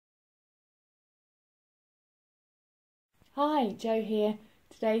Hi, Jo here.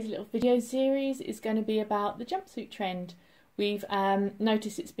 Today's little video series is going to be about the jumpsuit trend. We've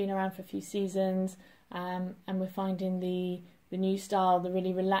noticed it's been around for a few seasons and we're finding the new style, the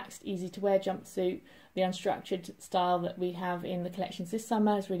really relaxed, easy to wear jumpsuit, the unstructured style that we have in the collections this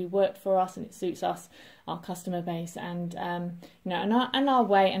summer has really worked for us, and it suits us, our customer base, and our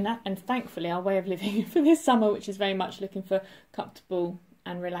way, and thankfully our way of living for this summer, which is very much looking for comfortable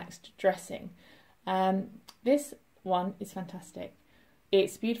and relaxed dressing. This one is fantastic.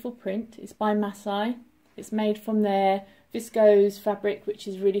 It's beautiful print. It's by Masai. It's made from their viscose fabric, which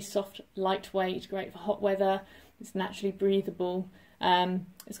is really soft, lightweight, great for hot weather. It's naturally breathable.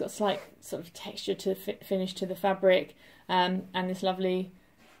 It's got a slight sort of texture to finish to the fabric, and this lovely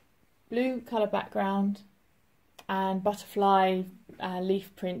blue colour background and butterfly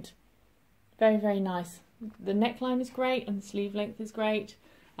leaf print. Very, very nice. The neckline is great and the sleeve length is great.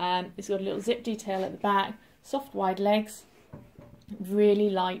 It's got a little zip detail at the back, soft wide legs, really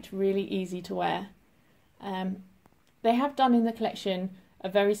light, really easy to wear. They have done in the collection a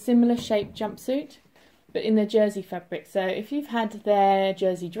very similar shaped jumpsuit, but in their jersey fabric. So if you've had their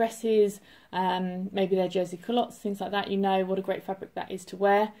jersey dresses, maybe their jersey culottes, things like that, you know what a great fabric that is to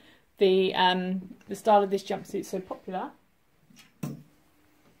wear. The style of this jumpsuit is so popular.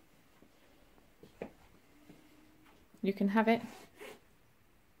 You can have it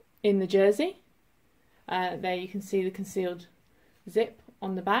in the jersey. There you can see the concealed zip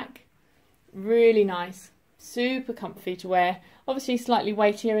on the back. Really nice, super comfy to wear. Obviously slightly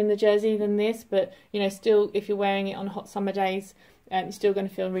weightier in the jersey than this, but you know, still, if you're wearing it on hot summer days, you're still going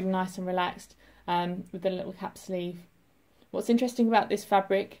to feel really nice and relaxed with the little cap sleeve. What's interesting about this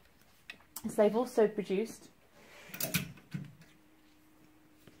fabric is they've also produced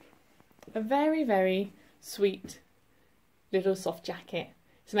a very, very sweet little soft jacket.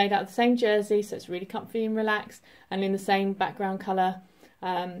 It's made out of the same jersey, so it's really comfy and relaxed, and in the same background colour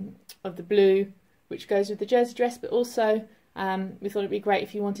of the blue, which goes with the jersey dress. But also, we thought it'd be great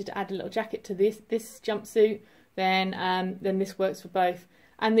if you wanted to add a little jacket to this jumpsuit. Then this works for both.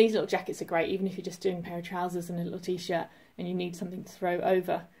 And these little jackets are great, even if you're just doing a pair of trousers and a little t-shirt, and you need something to throw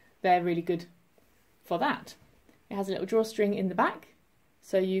over. They're really good for that. It has a little drawstring in the back,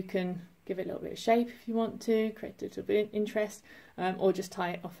 so you can give it a little bit of shape if you want to, create a little bit of interest, or just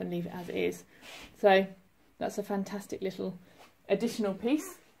tie it off and leave it as it is. So that's a fantastic little additional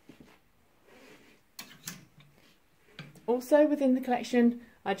piece. Also within the collection,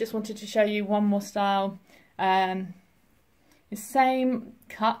 I just wanted to show you one more style. The same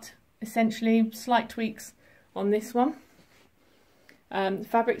cut, essentially, slight tweaks on this one. The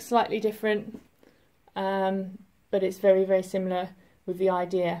fabric's slightly different, but it's very, very similar with the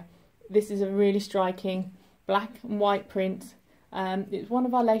idea. This is a really striking black and white print. It's one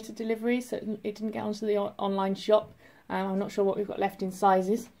of our later deliveries, so it didn't get onto the online shop. I'm not sure what we've got left in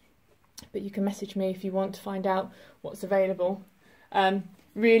sizes, but you can message me if you want to find out what's available.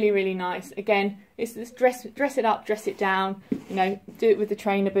 Really, really nice. Again, it's this dress it up, dress it down. You know, do it with the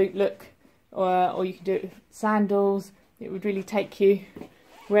trainer boot look, or you can do it with sandals. It would really take you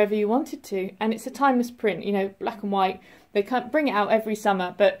wherever you wanted to. And it's a timeless print, you know, black and white. They can't bring it out every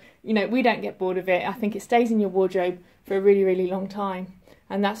summer, but you know, we don't get bored of it. I think it stays in your wardrobe for a really, really long time,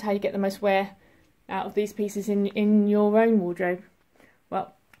 and that's how you get the most wear out of these pieces in your own wardrobe.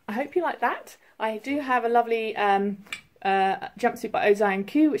 Well, I hope you like that. I do have a lovely jumpsuit by Ozai and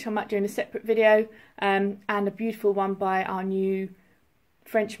Q, which I might do in a separate video, and a beautiful one by our new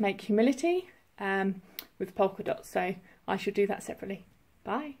French make Humility with polka dots. So I shall do that separately.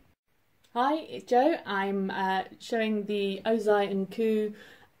 Bye. Hi, it's Jo. I'm showing the Ozai and Q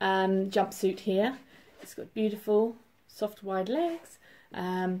jumpsuit here. It's got beautiful soft wide legs.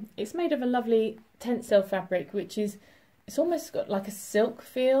 It's made of a lovely tencel fabric, which is, it's almost got like a silk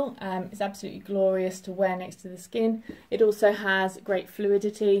feel. It's absolutely glorious to wear next to the skin. It also has great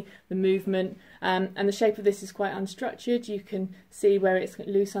fluidity, the movement, and the shape of this is quite unstructured. You can see where it's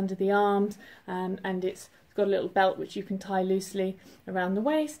loose under the arms, and it's got a little belt which you can tie loosely around the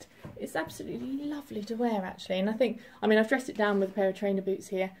waist. It's absolutely lovely to wear, actually, and I mean I've dressed it down with a pair of trainer boots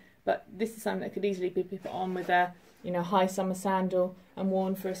here, but this is something that could easily be put on with a, you know, high summer sandal and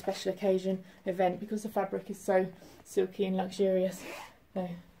worn for a special occasion event, because the fabric is so silky and luxurious. So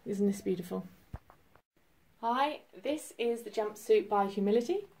isn't this beautiful? Hi, this is the jumpsuit by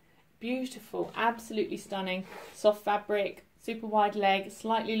Humility. Beautiful, absolutely stunning, soft fabric, super wide leg,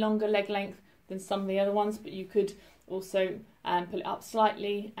 slightly longer leg length than some of the other ones, but you could also pull it up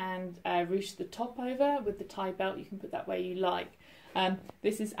slightly and ruche the top over with the tie belt. You can put that where you like.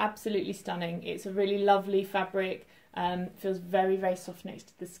 This is absolutely stunning. It's a really lovely fabric, Feels very, very soft next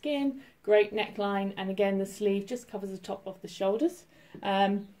to the skin. Great neckline, and again the sleeve just covers the top of the shoulders.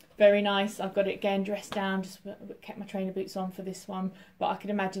 Very nice. I've got it again dressed down, just kept my trainer boots on for this one, but I can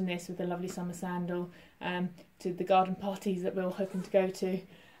imagine this with a lovely summer sandal to the garden parties that we're all hoping to go to.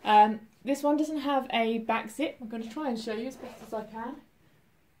 This one doesn't have a back zip. I'm going to try and show you as best as I can.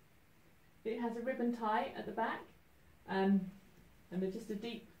 It has a ribbon tie at the back, and there's just a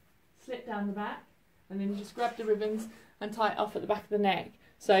deep slit down the back, and then you just grab the ribbons and tie it off at the back of the neck.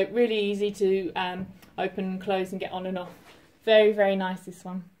 So really easy to open and close and get on and off. Very, very nice, this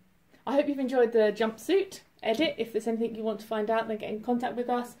one. I hope you've enjoyed the jumpsuit edit. If there's anything you want to find out, then get in contact with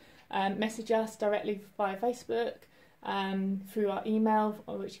us. Message us directly via Facebook, through our email,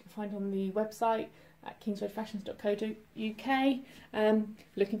 which you can find on the website at kingsroadfashions.co.uk.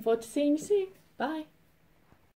 Looking forward to seeing you soon. Bye.